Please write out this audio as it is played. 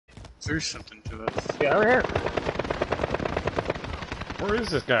There's something to us. Yeah, over here. Where is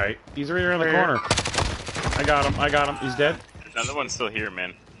this guy? He's right here in the corner. I got him. I got him. He's dead. There's another one still here,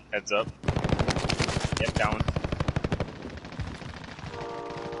 man. Heads up. Yep, down.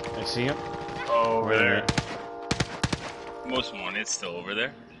 I see him. Oh, over there. Most wanted still over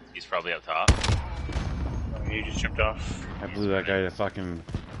there. He's probably up top. Oh, he just jumped off. I blew that guy to fucking...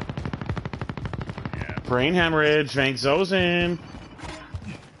 Yeah. Brain hemorrhage. Thanks, Zozin.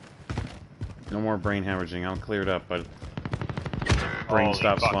 No more brain hemorrhaging. I'm cleared up, but... Brain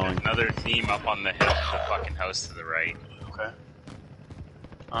stops flowing. Another team up on the hill, the fucking house to the right. Okay.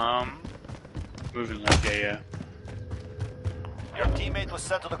 Moving left, yeah. Your teammate was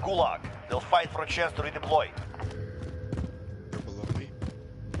sent to the gulag. They'll fight for a chance to redeploy. They're below me.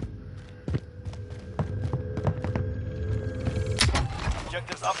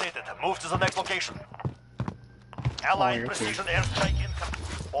 Objectives updated. Move to the next location. Allied precision airstrike incoming.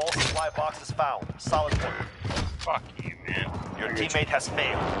 All supply boxes found. Solid work. Fuck you, man. Your teammate has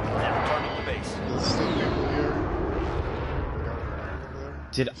failed. They're returning to base. There's still people here.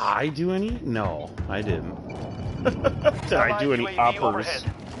 Did I do any? No, I didn't. Did I do any uppers?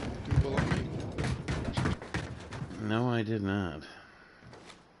 No, I did not.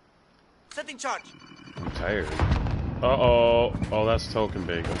 Setting charge. I'm tired. Uh-oh. Oh, that's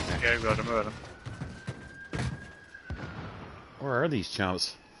TOKEnBAKED. Okay. Yeah, got him, got him. Where are these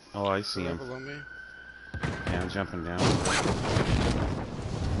chumps? Oh, I see them. Below me. Yeah, I'm jumping down.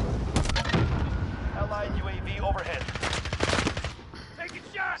 Allied UAV overhead. Taking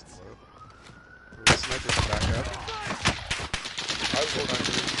shots! The sniper's back up.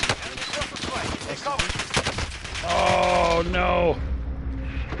 Oh, no!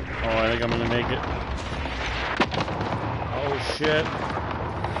 Oh, I think I'm gonna make it. Oh, shit.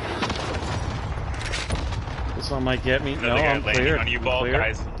 This one might get me. No, I'm clear. On you, ball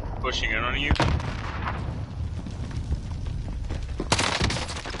guys pushing in on you.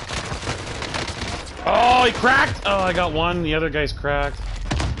 Oh, he cracked! Oh, I got one. The other guy's cracked.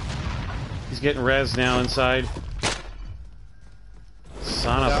 He's getting res now inside.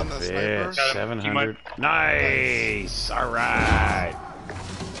 Son of a bitch. 700. Nice! Alright.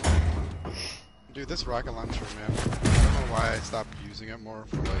 Dude, this rocket launcher, man. I don't know why I stopped using it more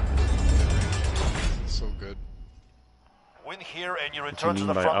for like... It's so good. Win here and you return to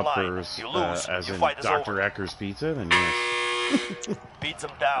the front line. You lose, as your in fight is Dr. over. Ecker's pizza, then yes. Beat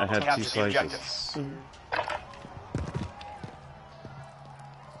them down. I had 2 capture the objective. slices.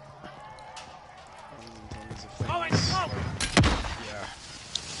 Oh, it's smoke! Yeah.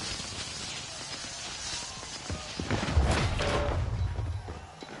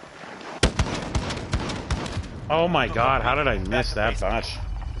 Oh my god, how did I miss that bunch?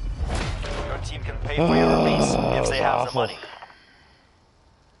 Your team can pay for your release if they have the money.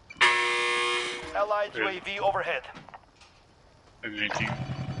 Allied UAV overhead.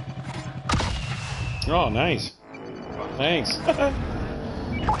 Oh, nice. Thanks. I'm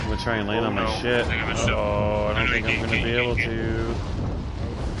gonna try and land on my shit. Oh, I don't think I'm gonna be able to.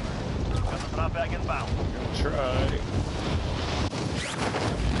 Drop back inbound. Try.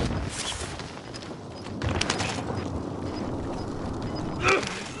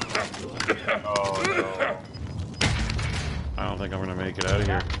 Oh no. I don't think I'm gonna make it out of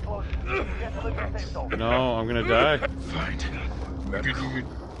here. No, I'm gonna die. I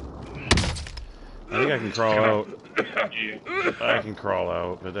think I can crawl out. I can crawl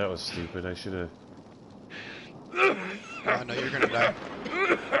out, but that was stupid. I should have. I know you're gonna die.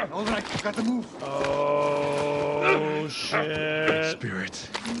 Alright, got to move. Oh shit! Spirit.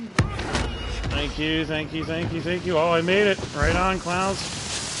 Thank you, thank you, thank you, thank you. Oh, I made it! Right on, clowns.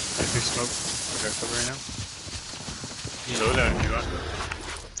 I see smoke. I got cover right now. Slow down if you want.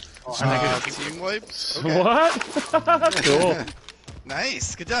 Team wipes? Okay. What? Cool.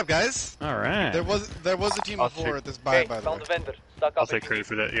 Nice, good job, guys. All right. There was a team before at this buy, by the way. I'll take credit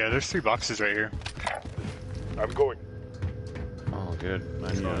for that. Yeah, there's 3 boxes right here. I'm going. Oh, good.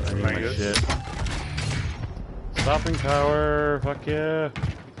 I need my shit. Stopping power. Fuck yeah.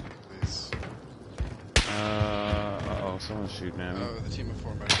 Nice. Uh-oh, someone's shooting at me. Oh, the team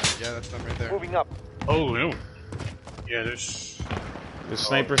before my friend. Yeah, that's them right there. Moving up. Oh no. Yeah, there's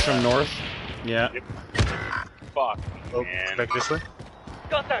snipers from north. Yeah. Yep. Fuck. Oh, man. back this way.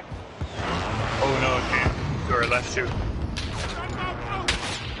 Contact. Oh no, okay. To our left too.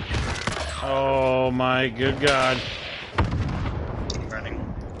 Oh my good god. Running.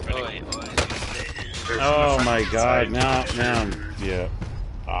 Oh my god. Now, yeah.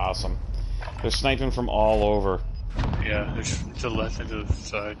 Awesome. They're sniping from all over. Yeah, there's to the left and to the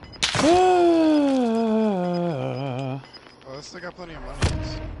side. Oh, they still got plenty of money.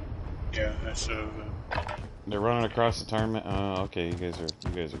 Yeah, that's They're running across the tarmac. Okay, you guys are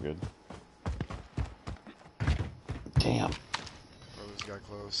good. Damn. Brothers got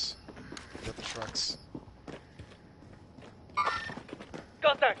close. Got the trucks.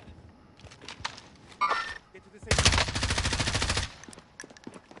 Contact! Get to the safe.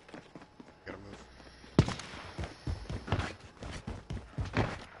 Gotta move.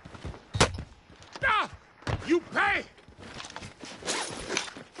 Ah! You pay!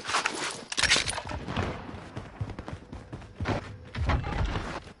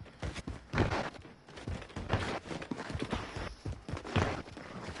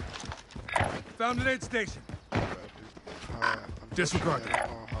 Found an aid station. Disregard. I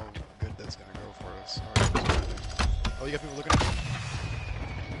don't know how good that's gonna go for us. Right. Oh, you got people looking at you?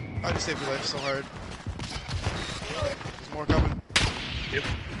 I just saved your life so hard. There's more coming. Yep.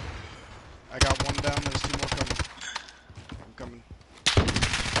 I got one down, there's 2 more coming. I'm coming.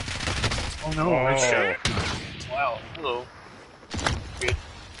 Oh no, I shot. Wow, hello. Good.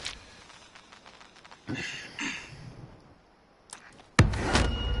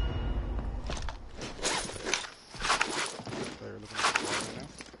 They're looking at the wall right now.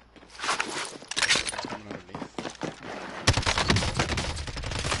 It's coming underneath.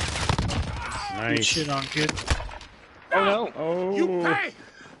 Good Nice. shit on kid. Oh no! Oh. You pay!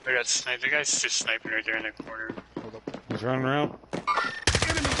 I got sniped. The guy's just sniping right there in the corner. Hold up. He's running around.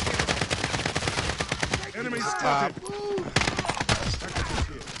 Enemies Stop. spotted.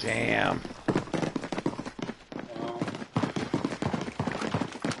 Damn.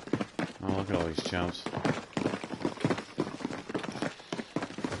 Oh, look at all these chumps.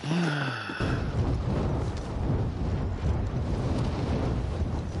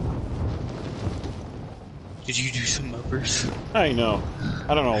 Did you do some uppers? I know.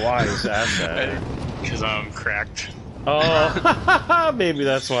 I don't know why he's asked that. Because I'm cracked. Oh, maybe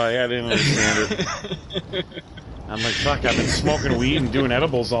that's why I didn't understand it. I'm like, fuck, I've been smoking weed and doing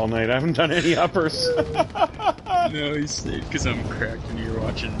edibles all night. I haven't done any uppers. No, he's safe because I'm cracked and you're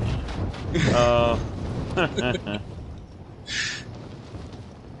watching me. Oh.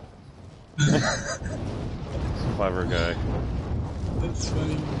 Clever guy. That's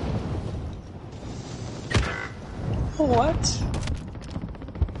funny. What?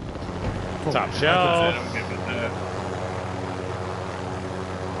 Top I shelf. don't get with that.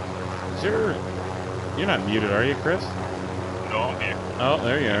 You're not muted, are you, Chris? No, I'm here. Oh,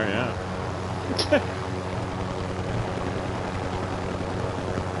 there you are, yeah.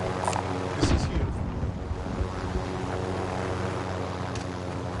 This is you.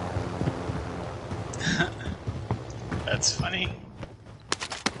 That's funny.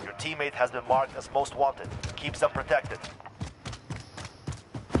 Your teammate has been marked as most wanted. Keep them protected.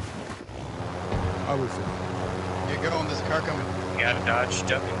 I was it. Get going, there's a car coming. You gotta dodge,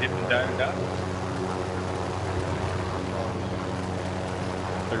 duck, and dip, and dive, and dive.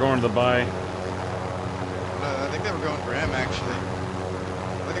 They're going to the buy. I think they were going for him, actually.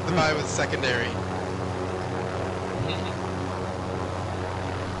 I think the buy was secondary.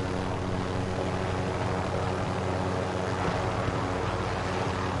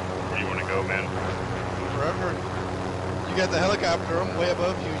 Where do you want to go, man? Forever. You got the helicopter, I'm way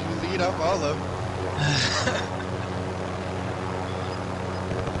above you. You lead, I'll follow.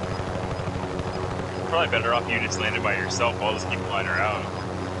 Probably better off you just landed by yourself. I'll just keep flying around.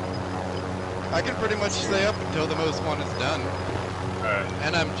 I can pretty much stay up until the most one is done.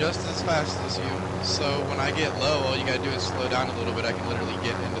 And I'm just as fast as you. So when I get low, all you gotta do is slow down a little bit. I can literally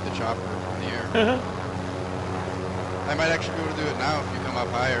get into the chopper from the air. I might actually be able to do it now if you come up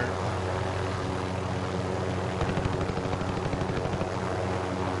higher.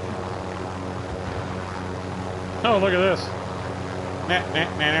 Oh, look at this.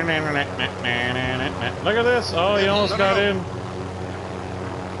 Look at this. Oh, he almost got in.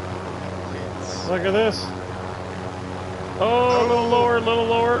 Look at this. Oh, a little lower, little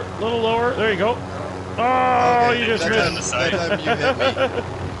lower, little lower. There you go. Oh, Okay, you just that missed. time you hit me.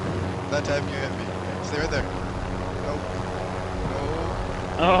 That time you hit me. Stay right there. Nope. No.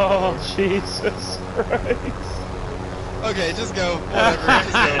 Oh, Jesus Christ. Okay, just go. Whatever.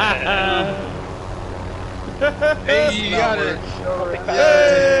 Just go. Hey, you Not got work. it.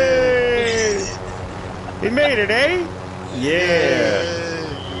 Hey! He made it, eh? Yeah.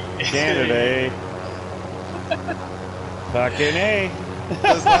 Yay. Canada, eh? Fucking A.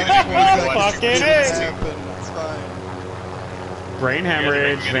 As long as 20 seconds Fucking doesn't A. happen, it's fine. Brain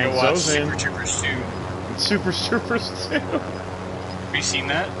hemorrhage, We're gonna go watch thanks Super Zozin. Troopers 2. Super Troopers 2. Have you seen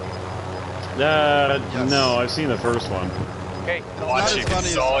that? Yes. No, I've seen the first one. Okay, Watch not it. as funny It's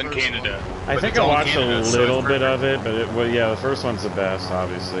as all the in first Canada. one. I think it's I all watched Canada, a so little it's bit perfect. of it, but well, yeah, the first one's the best,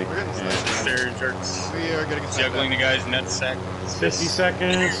 obviously. We're getting Yeah. sniped. They're jerks. We are getting sniped Juggling at. the guy's nutsack. 50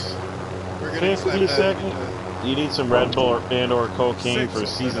 seconds. We're getting 50 sniped at. seconds. You need some Red Bull and/or cocaine for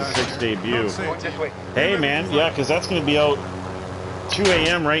season 6 debut. Not safe. This way. Hey man, yeah, because that's gonna be out 2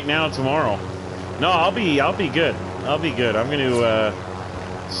 a.m. right now tomorrow. No, I'll be good. I'll be good. I'm gonna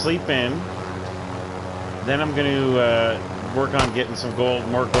sleep in. Then I'm gonna work on getting some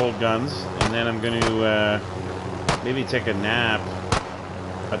more gold guns, and then I'm gonna maybe take a nap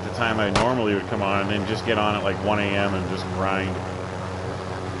at the time I normally would come on, and then just get on at like 1 a.m. and just grind.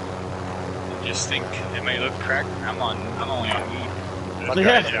 Just think it may look cracked. I'm only on weed.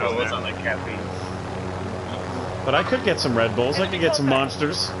 Yeah. I was on like caffeine. But I could get some Red Bulls. I could get some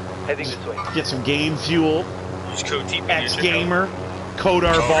monsters. Heading this way. Get some game fuel. Just code TP. X Gamer. Code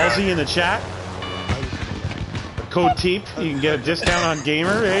RBALZY in the chat. Code TEEP. You can get a discount on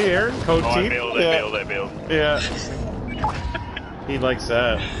Gamer. Hey, Aaron. Code Oh, TEEP. I bailed. Yeah. He likes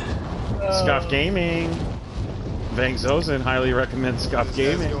that. Scuff Gaming. Vang Zozen highly recommends Scuff This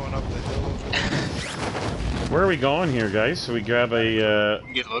guy's Gaming. going up the hill over there. Where are we going here, guys? So we grab a.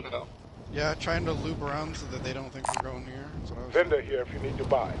 Get logo. Yeah, trying to loop around so that they don't think we're going here. That's what I was Vendor here if you need to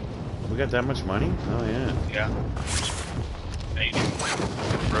buy. We got that much money? Oh yeah. Yeah. Hey,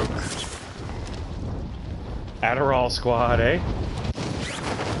 dude. Broke. Adderall Squad, eh?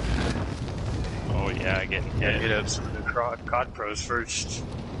 Oh yeah, get hit up some of the COD pros first.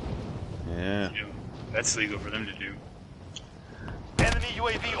 Yeah. You know, that's legal for them to do. Enemy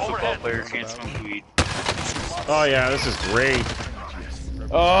UAV Football overhead. player can't smoke weed. Oh yeah, this is great.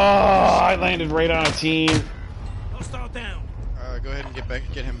 Oh, I landed right on a team. Hostile down. Go ahead and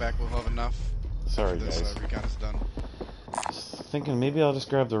get him back. We'll have enough. Sorry, This guys. recon is done. Thinking maybe I'll just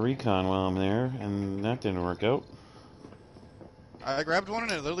grab the recon while I'm there, and that didn't work out. I grabbed one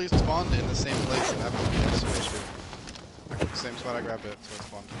and it literally spawned in the same place that happened to me yesterday too. Same spot I grabbed it, so it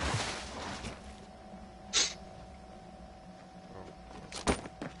spawned.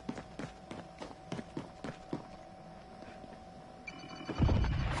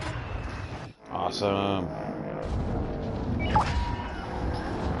 Awesome.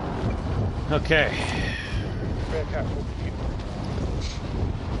 Okay.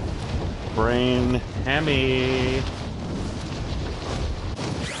 Brain Hemi.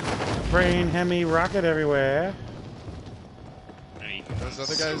 Brain Hemi rocket everywhere. Those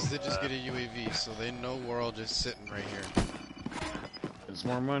other guys did just get a UAV, so they know we're all just sitting right here. It's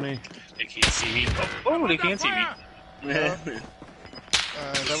more money. They can't see me. Oh, they can't see me. That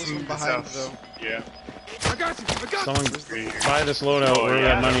was from behind though. Yeah. I got you. I got Someone you. buy this loadout Oh, where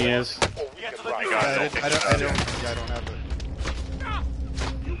yeah. that money is. Get to the new I zone. don't have it.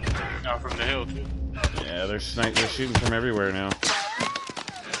 No, from the hill too. Yeah, they're shooting from everywhere now.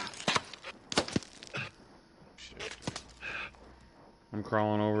 I'm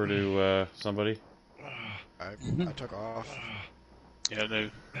crawling over to somebody. I took off. Yeah, they.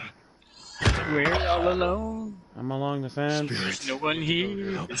 We're all alone. I'm along the fence. There's no one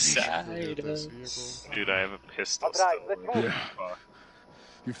here beside us. Dude, I have a pistol. Yeah.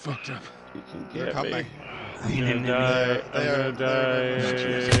 You fucked up. You can They're get coming. me. I'm gonna die. I'm gonna die.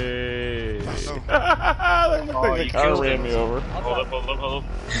 That looked like the you car killed ran him. me over. Hold up.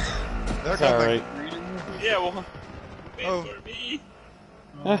 They're It's coming. alright. Yeah, well. Wait Oh. for me.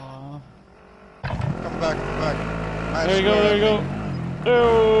 Come back, come back. There you go, there you go.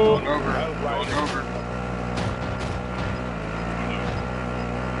 Oh. Going over. Going over.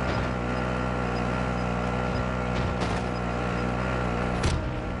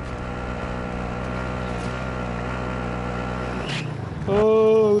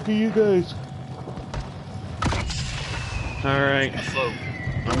 Oh, look at you guys. Alright. Float.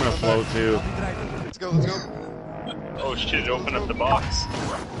 I'm gonna float too. Let's go, let's go. Oh shit, open up the box.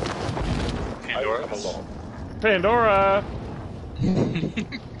 Pandora. Pandora!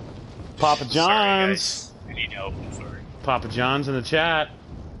 Papa Sorry, John's. guys. I need help. I'm sorry. Papa John's in the chat.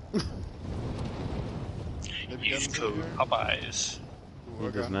 Maybe Use guns code in here? Popeyes. Ooh, He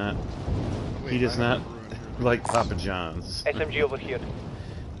I does got- not Wait, he does I have not a ruin here. like Papa John's. SMG over here.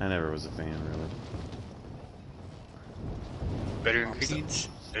 I never was a fan, really. Better ingredients.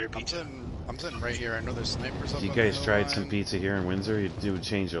 Better pizza. I'm sitting right here. I know there's snipers up If you on the guys hill tried some line. pizza here in Windsor, it would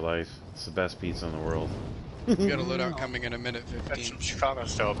change your life. It's the best pizza in the world. We got a loadout coming in a minute That's 15. some Chicago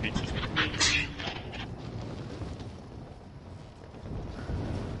style pizza.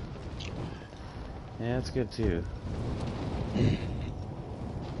 Yeah, it's good too.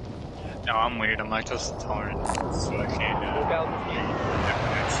 No, I'm weird. I'm lactose intolerant, so I can't.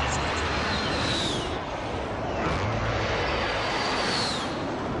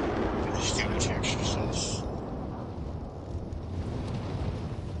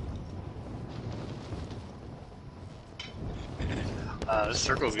 This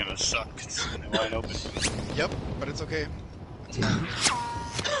circle's gonna suck. It's wide open. Yep, but it's okay. It's fine.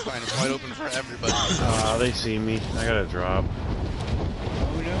 It's fine. It's wide open for everybody. Ah, they see me. I gotta drop.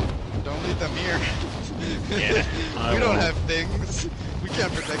 Oh no! Don't leave them here. Yeah. We don't have things. We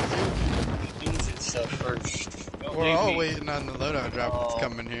can't protect you. Things and stuff first. Don't We're leave all me. waiting on the loadout drop that's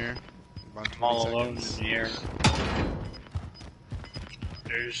coming here. About I'm all 20 alone in seconds. the air.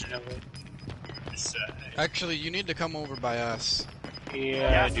 There's no way. Actually, you need to come over by us. Yeah,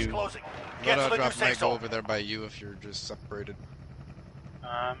 I Gas is do. closing. Get to Loadout the new drop safe might go zone. over there by you if you're just separated.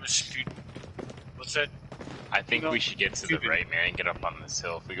 What's that? I think No, we should get to the stupid. right, man, and get up on this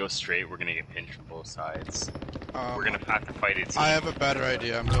hill. If we go straight, we're gonna get pinched from both sides. We're gonna have to fight it. I have a better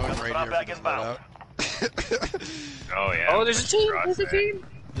idea. I'm going right Drop here back for this inbound. loadout. Oh yeah. Oh, there's a team! Cross There's a that. team!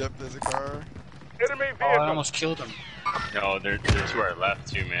 Yep, there's a car. Enemy Oh, I vehicle. almost killed him. No, they're to our left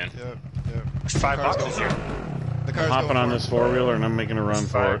too, man. Yep, yep. There's 5 Car's boxes going- here. The car's Hopping going on for this it. four-wheeler and I'm making a run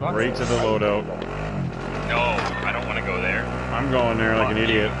for it. $5. Right to the loadout. No, I don't want to go there. I'm going there like an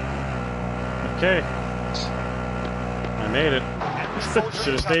idiot. Okay. I made it.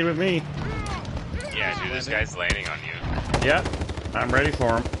 Should have stayed with me. Yeah, dude, this guy's landing on you. Yeah, I'm ready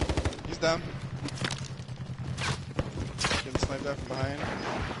for him. He's down. Getting sniped out from behind.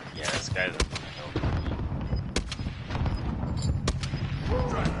 Yeah, this guy's.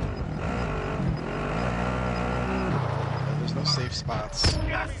 There's no safe spots.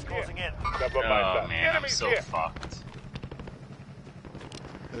 Gas is closing in. Double my Oh back. man, I'm Enemies so here. fucked.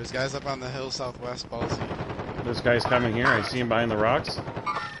 There's guys up on the hill southwest, Ballsy. This guy's coming here. I see him behind the rocks.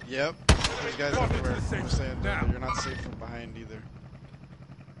 Yep. There's guys everywhere. We're saying that you're not safe from behind either.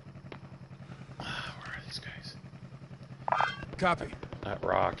 Where are these guys? Copy. That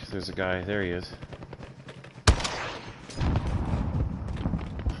rock. There's a guy. There he is.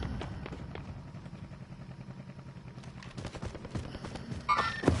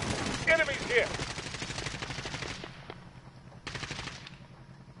 Enemies here.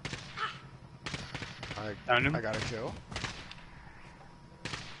 Found him. I got a kill.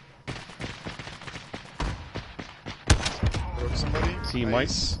 Broke somebody. See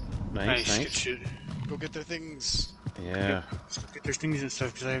Nice. Mike. Nice, Nice, good nice. shit. Go get their things. Yeah. Let's go get their things and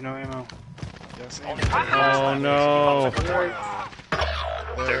stuff because I have no ammo. Yeah, same. Oh no.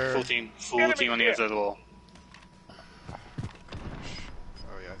 They're They're... full team. Full team on the other side of the wall.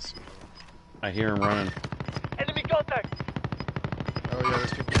 Oh yeah, I see. I hear him running. Enemy contact. Oh yeah,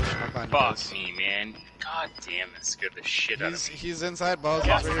 there's people pushing up on you Fuck guys. me, man. God damn, that scared the shit out of me. He's inside, Balls.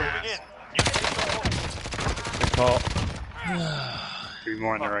 Gas He's is right moving here. in. New safe zone. Good call. 3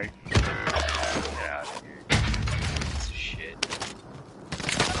 more on the right. Yeah. Piece of shit. Do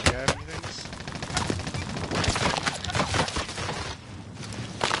you have anything?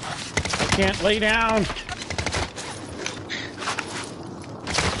 I can't lay down.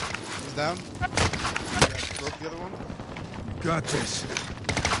 He's down. Yeah, broke the other one. Got this.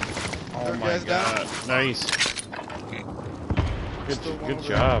 Oh Third my guy's down. god. Nice. Still one Good over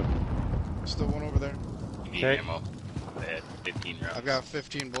job. Still one over there. You need Okay. ammo. I had 15 rounds. I've got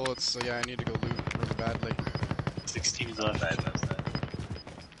 15 bullets, so yeah, I need to go loot really badly. 6 teams Not left. bad, that's that.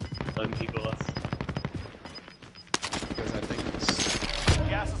 11 people left. Because I think it's...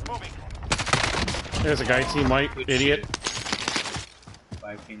 Gas is moving. There's a guy, Team White, Good idiot. shit.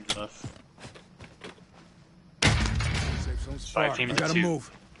 5 teams left. Safe zone's 5 far. teams I to gotta 2.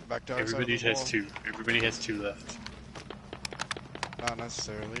 move. Back to our Everybody side of has the wall. 2. Everybody has 2 left. Not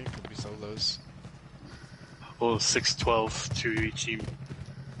necessarily. Could be solos. Well, 6, 12, 2 each team.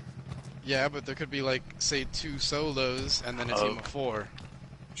 Yeah, but there could be like, say, 2 solos and then a team of 4.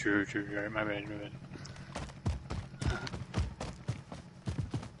 True, true. Alright, my bad, my bad.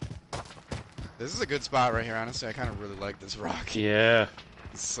 This is a good spot right here, honestly. I kind of really like this rock. Yeah.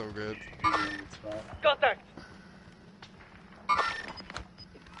 It's so good. Contact.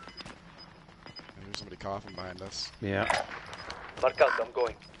 And there's somebody coughing behind us. Yeah. Marcant, I'm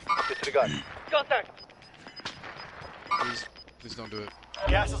going. Disregard. Contact. Please don't do it.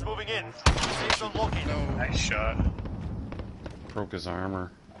 Gas is moving in. Safe zone located. No. Nice shot. Broke his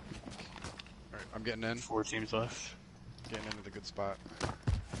armor. Alright, I'm getting in. 4 teams left. Getting into the good spot.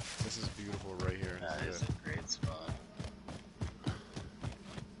 This is beautiful right here. That This is is it. a great spot.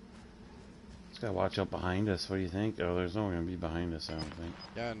 Just gotta watch out behind us. What do you think? Oh, there's no one gonna be behind us, I don't think.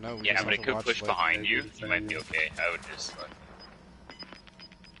 Yeah, no. we Yeah, just but have it to could watch, push like, behind you. You might be okay. I would just like.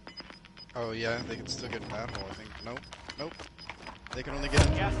 Oh yeah, they can still get in that hole, I think. Nope. Nope. They can only get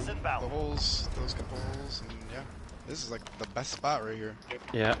in Gas is the inbound. holes, those couple holes, and yeah. This is like the best spot right here.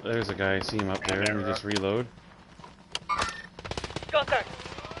 Yeah, there's a guy. I see him up there. Let me just reload. Contact.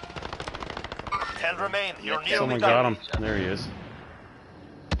 10 remain. You're nearly Someone done. got him. There he is.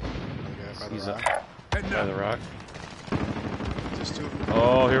 He's up Heading by the up. rock. Just two of them.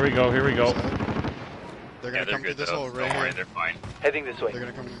 Oh, here we go, here we go. They're Yeah, gonna they're come through good this though. hole Don't right worry, here. they're fine. Heading this way. They're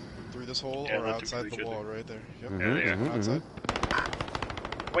gonna come through this hole Yeah, or they'll outside do the each wall other. right there. Yep. Yeah, they are. Outside.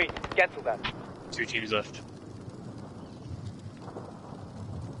 Wait, cancel that. 2 teams left.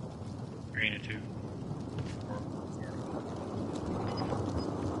 3 and 2.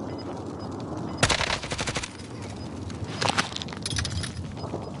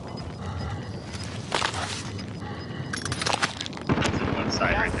 1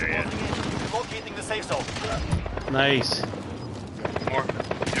 side right there, yeah. Locating the safe zone. Nice. More.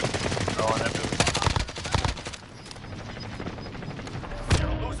 Yep. Oh, on that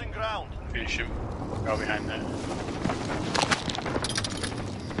building. You're losing ground. Finish him. Oh, behind that.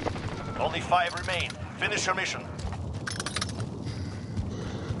 Only 5 remain. Finish your mission.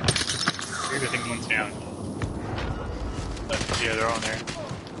 I think one's down. Yeah, they're all in there.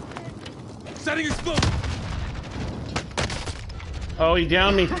 Setting explosive. Oh, he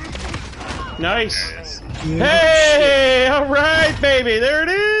downed me. Nice. There it is. Hey! Alright, baby, there it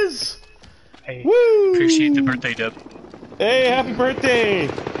is! Hey, Woo! appreciate the birthday dub. Hey, happy birthday!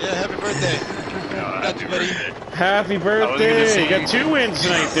 Yeah, happy birthday. No, Got you, buddy. Happy was gonna birthday! say- Got 2 wins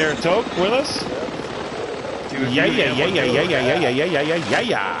tonight there, Toke, with us. Yeah, yeah, yeah, yeah, yeah, yeah, yeah, yeah, yeah, yeah, yeah, yeah,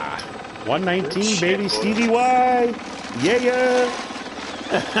 yeah. 119, baby, Stevie Y. Yeah, yeah.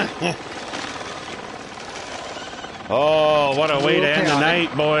 Oh, what a way to end the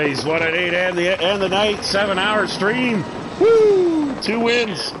night, boys. What a way to end the night. 7-hour stream. Woo! 2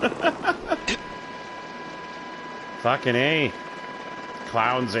 wins. Fucking A.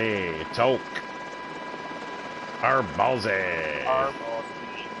 Clownsy. Toke. RBALZY.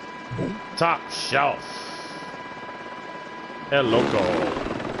 Top Shelf. El Loco.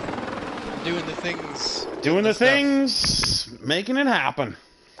 Doing the things. Doing the stuff. things. Making it happen.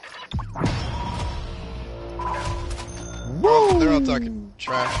 They're all talking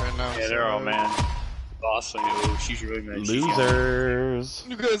trash right now. Yeah, they're all man. Boss lady, oh, she's really mad. Losers.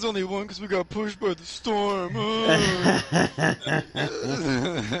 You guys only won because we got pushed by the storm.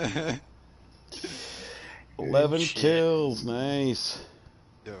 11 kills. Nice.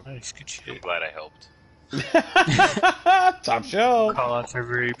 Nice, good I'm shit. glad I helped. Top Shelf. Call outs are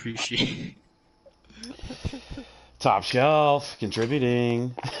very appreciated. Top Shelf.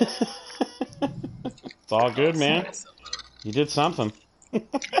 Contributing. It's all good, man. You did something. we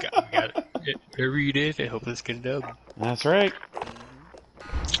got it. Whatever you did, I hope let's get a dub. That's right.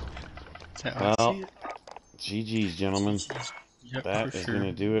 That's how I Well, see it. GG's, gentlemen. Yep, That for is sure. going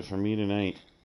to do it for me tonight.